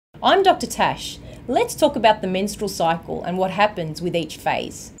I'm Dr. Tash. Let's talk about the menstrual cycle and what happens with each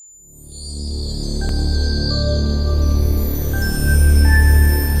phase.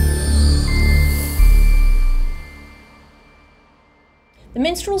 The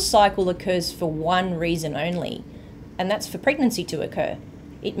menstrual cycle occurs for one reason only, and that's for pregnancy to occur.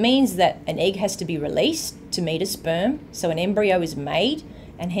 It means that an egg has to be released to meet a sperm, so an embryo is made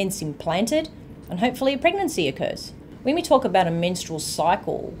and hence implanted, and hopefully a pregnancy occurs. When we talk about a menstrual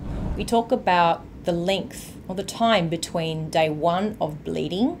cycle, we talk about the length or the time between day 1 of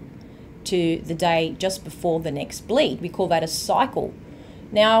bleeding to the day just before the next bleed. We call that a cycle.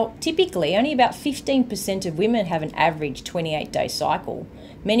 Now, typically, only about 15% of women have an average 28-day cycle.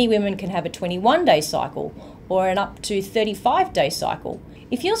 Many women can have a 21-day cycle or an up to 35-day cycle.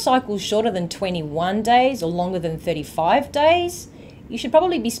 If your cycle is shorter than 21 days or longer than 35 days, you should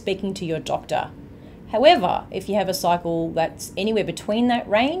probably be speaking to your doctor. However, if you have a cycle that's anywhere between that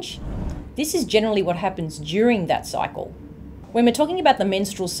range, this is generally what happens during that cycle. When we're talking about the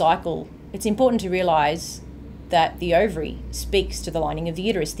menstrual cycle, it's important to realize that the ovary speaks to the lining of the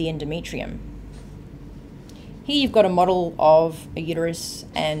uterus, the endometrium. Here you've got a model of a uterus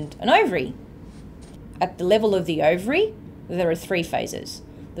and an ovary. At the level of the ovary, there are 3 phases.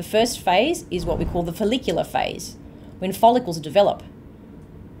 The first phase is what we call the follicular phase, when follicles develop.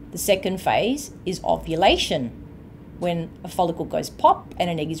 The second phase is ovulation, when a follicle goes pop and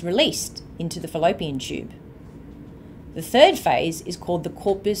an egg is released into the fallopian tube. The third phase is called the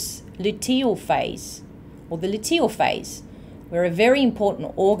corpus luteal phase, or the luteal phase, where a very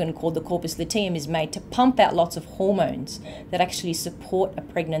important organ called the corpus luteum is made to pump out lots of hormones that actually support a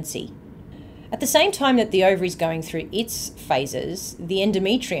pregnancy. At the same time that the ovary is going through its phases, the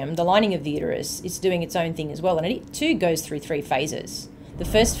endometrium, the lining of the uterus, is doing its own thing as well, and it too goes through 3 phases. The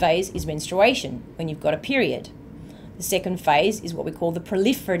first phase is menstruation, when you've got a period. The second phase is what we call the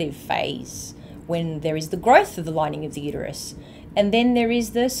proliferative phase, when there is the growth of the lining of the uterus. And then there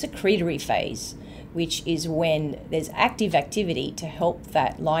is the secretory phase, which is when there's active activity to help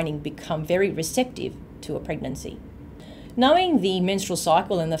that lining become very receptive to a pregnancy. Knowing the menstrual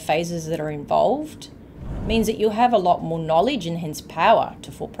cycle and the phases that are involved means that you'll have a lot more knowledge and hence power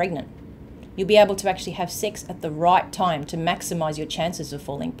to fall pregnant. You'll be able to actually have sex at the right time to maximize your chances of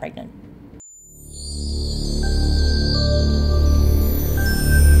falling pregnant.